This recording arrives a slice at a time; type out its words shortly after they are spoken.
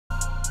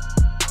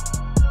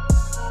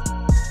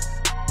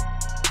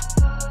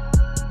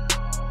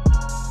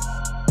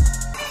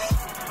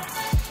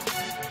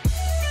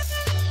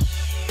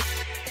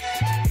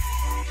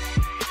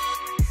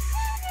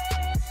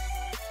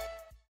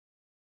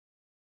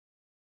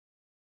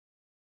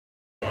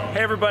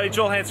Hey everybody,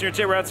 Joel Hansen here.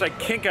 Today we're outside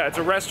Kenka. It's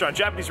a restaurant,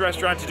 Japanese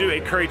restaurant, to do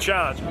a curry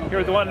challenge. Here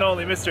with the one and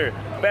only Mr.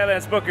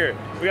 Badlands Booker.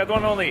 We got the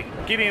one and only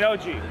Gideon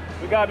OG.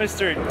 We got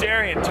Mr.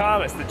 Darrien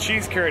Thomas, the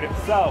cheese curd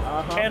himself,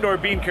 and or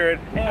bean curd.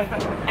 And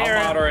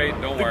Aaron, I'll moderate,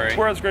 don't worry.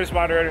 World's greatest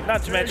moderator.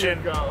 Not to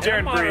mention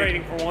Darren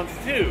moderating Breen. for once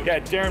too. Yeah,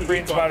 Darren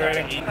Breen's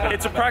moderating.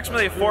 It's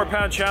approximately a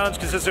 4-pound challenge,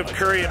 consists of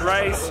curry and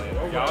rice.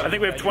 I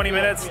think we have 20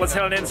 minutes. Let's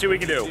head on in and see what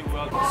we can do.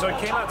 So it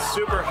came out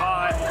super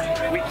hot.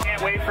 We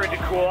can't wait for it to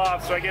cool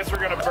off, so I guess we're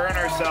gonna burn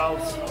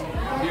ourselves. Did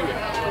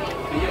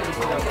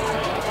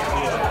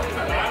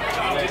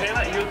they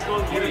let you cool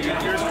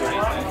yours cool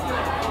off?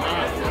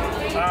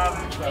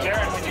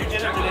 Darren, when you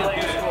did it, did they let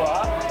yours cool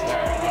off?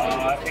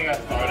 I think I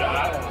started.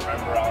 I don't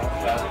remember all of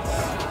that.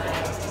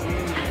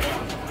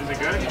 Is it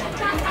good?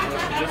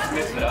 Just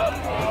mix it up.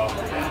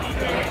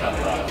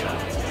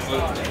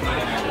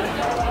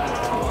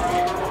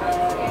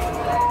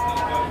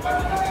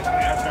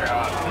 That's very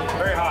hot.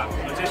 Very hot.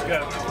 It tastes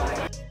good.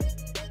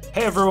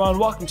 Hey everyone,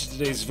 welcome to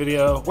today's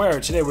video, where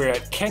today we're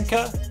at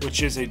Kenka,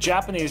 which is a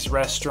Japanese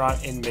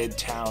restaurant in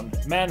Midtown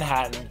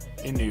Manhattan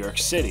in New York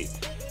City.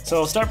 So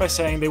I'll start by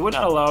saying they would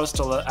not allow us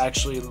to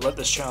actually let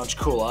this challenge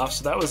cool off,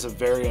 so that was a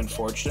very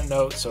unfortunate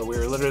note. So we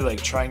were literally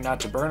like trying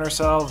not to burn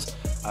ourselves,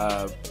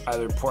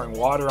 either pouring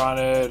water on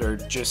it or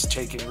just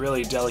taking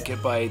really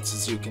delicate bites,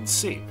 as you can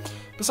see.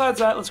 Besides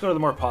that, let's go to the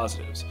more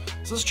positives.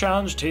 So this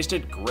challenge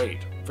tasted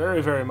great.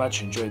 Very, very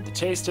much enjoyed the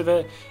taste of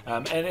it,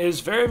 and it is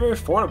very, very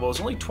affordable. It's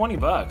only 20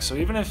 bucks, so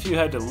even if you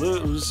had to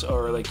lose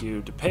or like you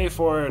had to pay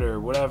for it or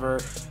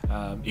whatever,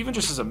 even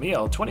just as a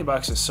meal, 20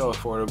 bucks is so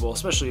affordable,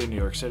 especially in New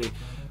York City.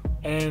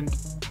 And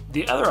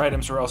the other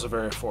items were also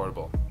very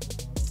affordable.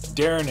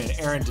 Darren and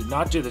Aaron did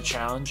not do the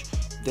challenge.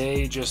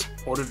 They just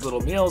ordered little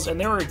meals, and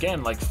they were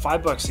again like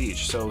 5 bucks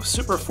each, so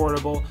super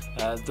affordable.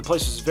 The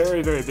place was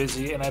very, very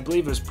busy, and I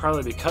believe it was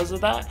probably because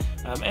of that.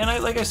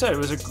 And like I said, it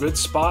was a good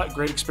spot,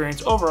 great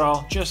experience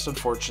overall. Just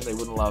unfortunate they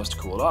wouldn't allow us to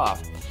cool it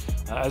off.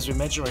 As we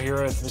mentioned, we're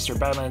here with Mr.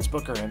 Badlands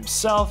Booker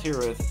himself, here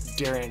with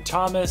Darrien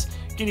Thomas,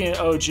 Gideon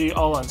OG,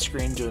 all on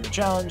screen doing the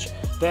challenge.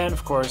 Then,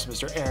 of course,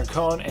 Mr. Aaron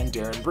Cohn and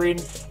Darren Breen.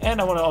 And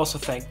I want to also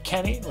thank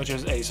Kenny, which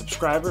is a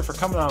subscriber, for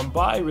coming on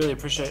by. Really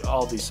appreciate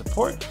all the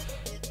support.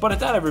 But at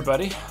that,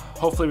 everybody,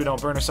 hopefully we don't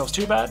burn ourselves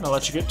too bad, and I'll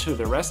let you get to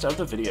the rest of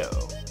the video.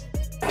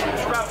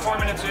 It's about 4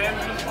 minutes in.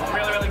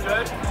 Really, really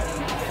good.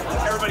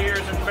 Everybody here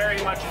is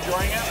very much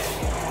enjoying it.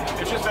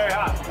 It's just very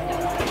hot.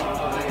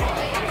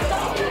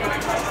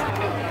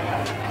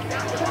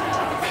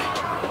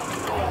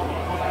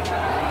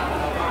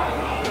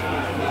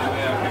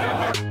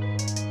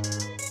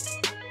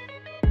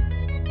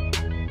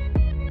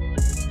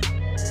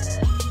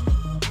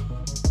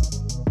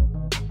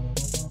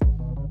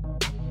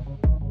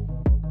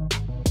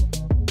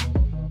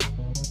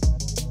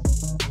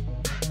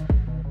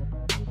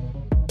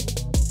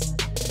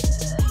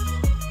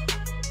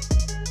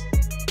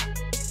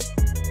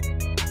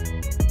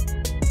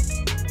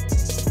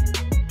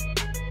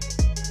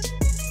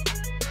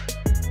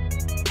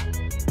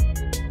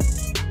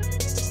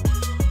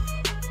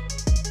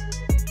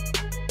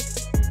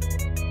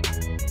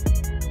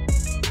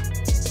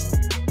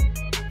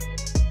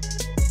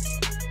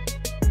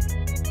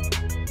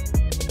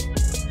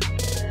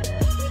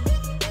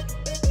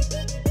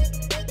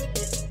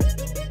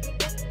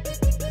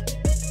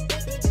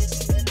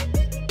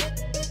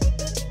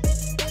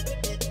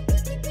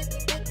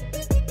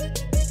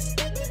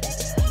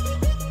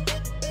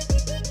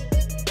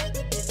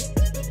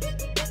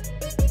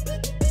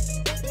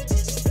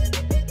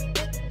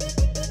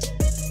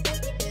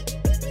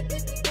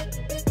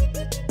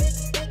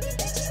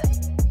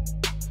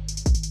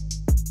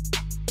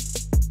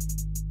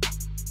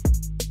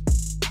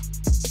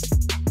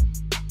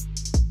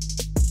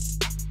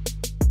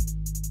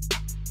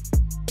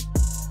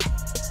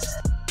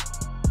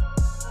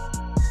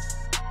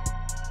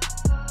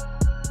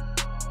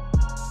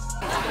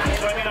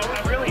 So I mean,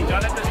 I'm really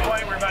done at this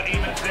point. We're about 8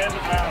 minutes in,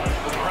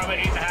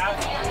 probably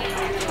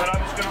 8.5. But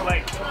I'm just gonna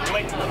like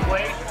lick the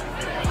plate,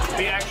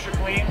 be extra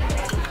clean,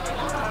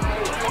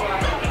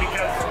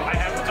 because I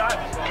have the time.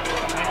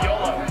 And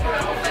YOLO.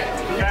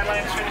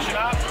 Badlands finishing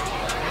up.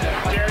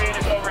 Darrien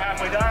is over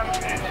halfway done.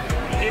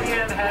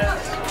 Gideon has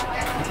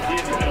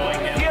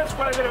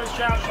quite a bit of his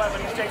challenge left,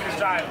 but he's taking his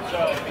time.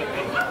 So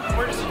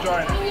we're just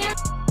enjoying it.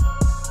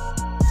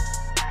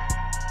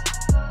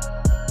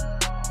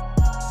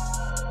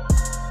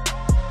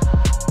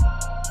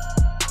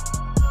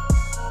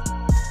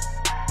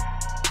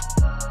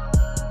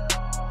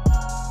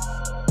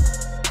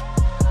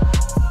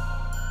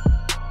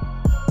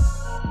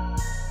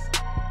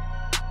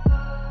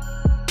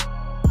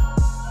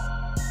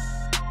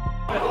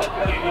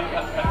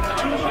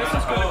 This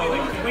is going to be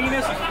the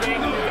cleanest thing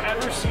you've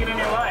ever seen in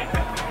your life.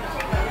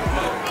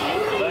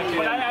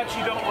 But I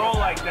actually don't roll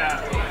like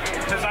that,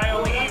 because I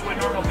only eat what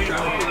normal people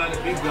eat.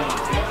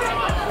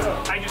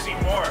 I just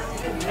eat more.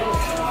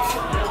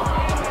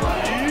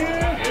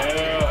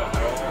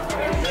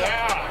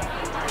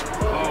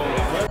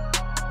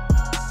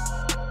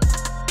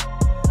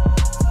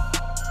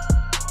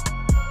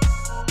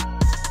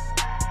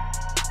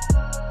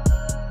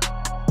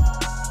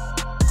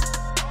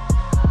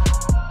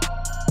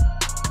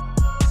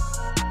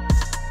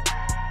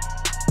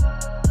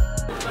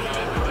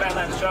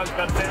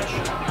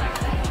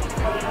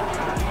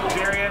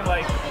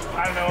 like,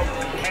 I don't know, a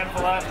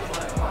handful left.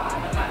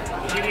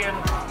 Gideon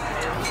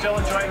still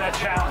enjoying that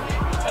challenge.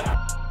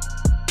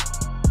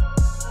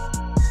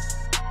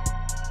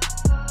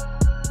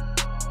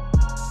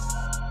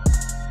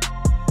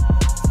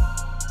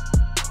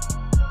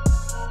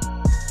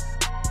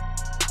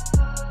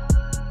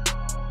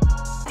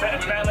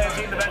 Badlands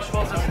eating the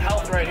vegetables. This is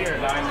health right here.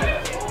 9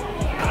 minutes.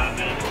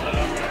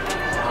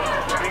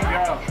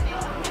 Bingo.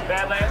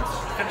 Badlands,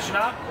 finishing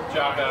up. Good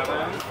job,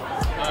 Badlands.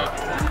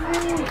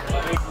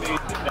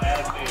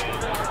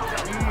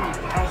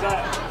 How's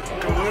that?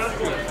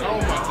 Delicious. Oh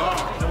my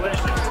god.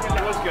 Delicious.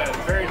 It was good.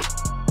 Very.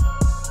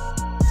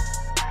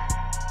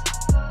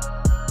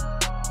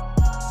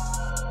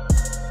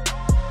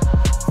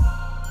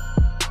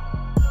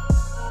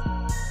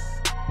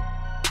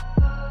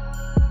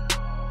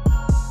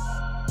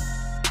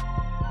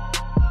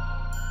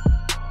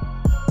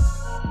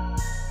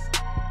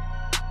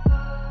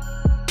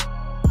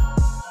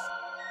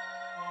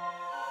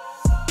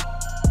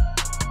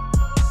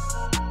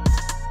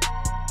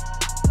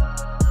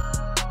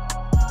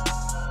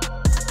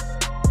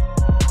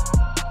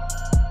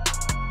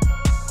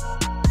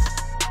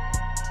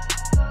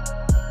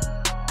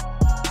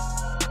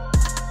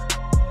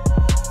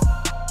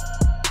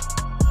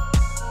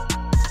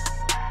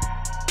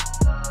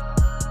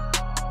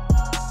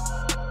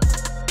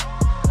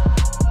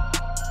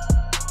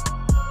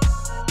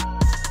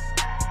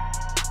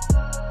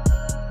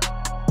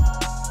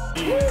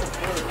 Yeah!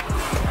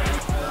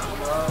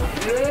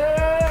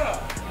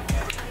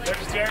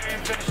 There's Darrien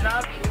finishing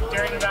up.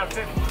 Darrien about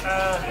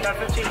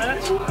 15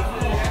 minutes.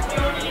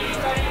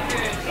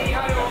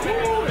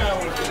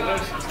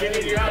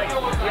 Gideon, you're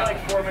like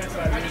 4 minutes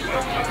left.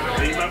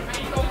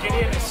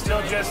 Gideon is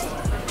still just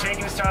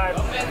taking his time.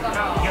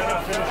 He's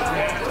gonna finish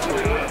it.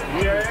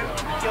 Darrien,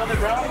 killed it,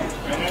 bro.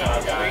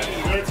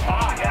 It's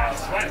hot, yeah,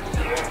 sweat.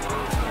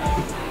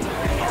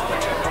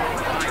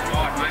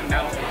 Mine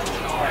melted.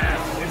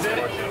 Is it?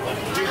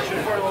 Dude, you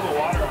should pour a little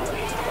water on it.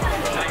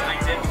 I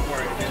did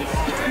before it.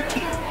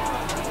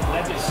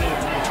 Let it sit.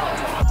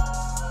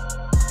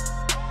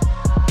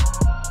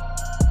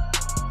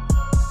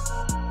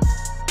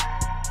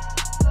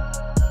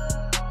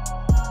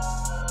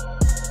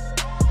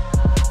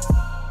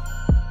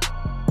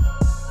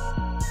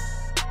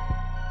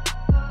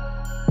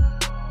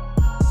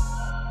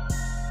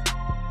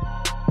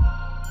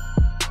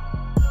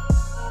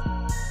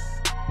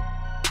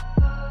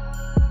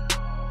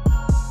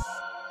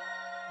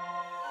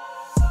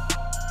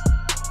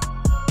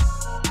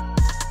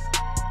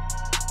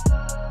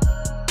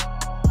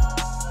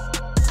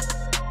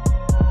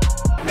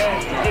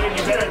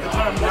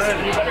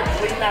 Gideon, you better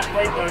clean that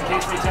plate though in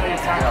case they tell you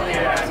it's time to clean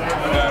it.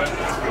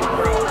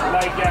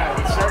 Like, yeah,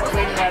 start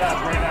cleaning that up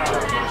right now.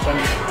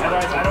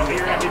 Otherwise, I don't think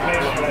you're going to be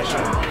paying for that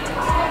shit.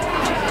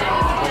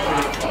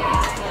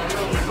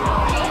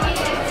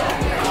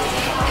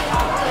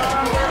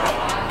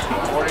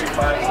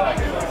 45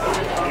 seconds.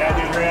 Yeah,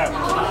 dude, hurry up.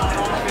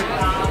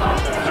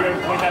 You're going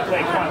to clean that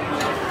plate. Come on.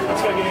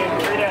 Let's go, Gideon.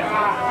 3 down.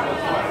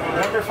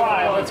 Number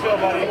 5. Let's go,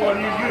 buddy. Well,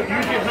 use your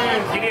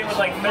hands. Gideon with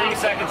like 30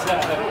 seconds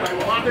left.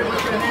 Lock it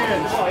with your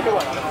hands.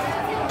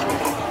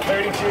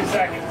 32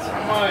 seconds.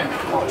 Come on.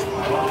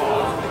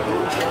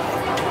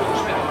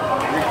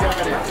 You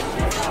got it.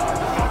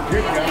 You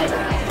got it.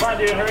 Come on,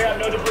 dude. Hurry up.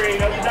 No debris.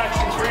 No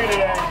deductions for you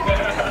today.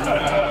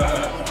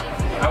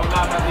 I will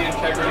not have the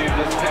integrity of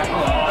this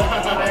channel.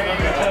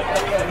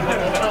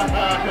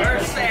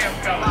 Where's Sam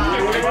coming?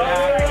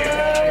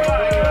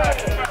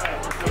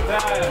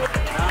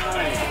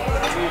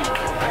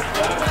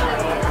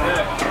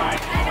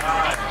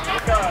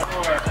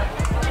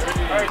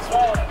 Alright,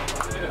 swallow it.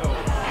 2,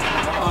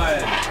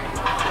 1.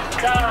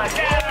 Done.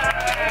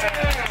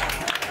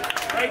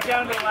 Yeah! Right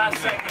down to the last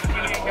second.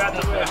 Gideon got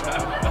the win.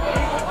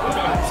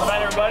 So,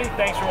 night, everybody.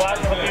 Thanks for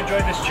watching. Hope you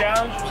enjoyed this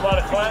challenge. It was a lot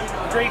of fun.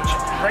 Great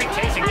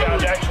tasting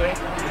challenge, actually.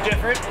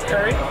 Different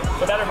curry.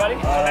 But that, everybody.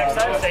 Until next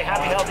time, stay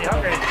happy, healthy,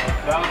 hungry,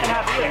 and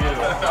happy eating.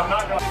 I'm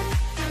not going.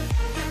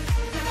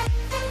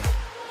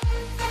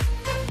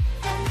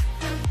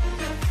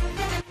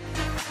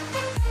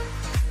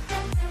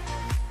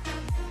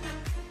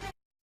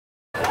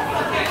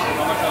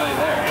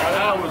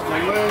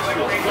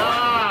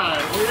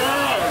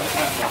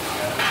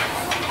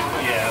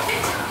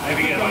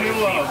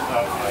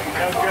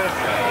 Sounds good.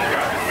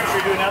 Should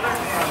we do another?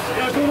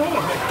 Yeah, do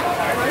another.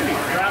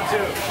 Round 2.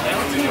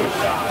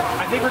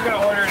 I think we're going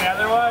to order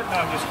another one. No,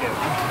 I'm just kidding.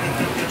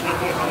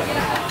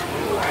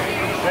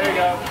 There you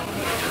go.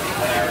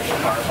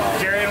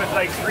 Darrien with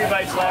like 3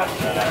 bites left.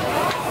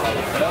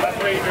 That's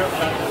what you do.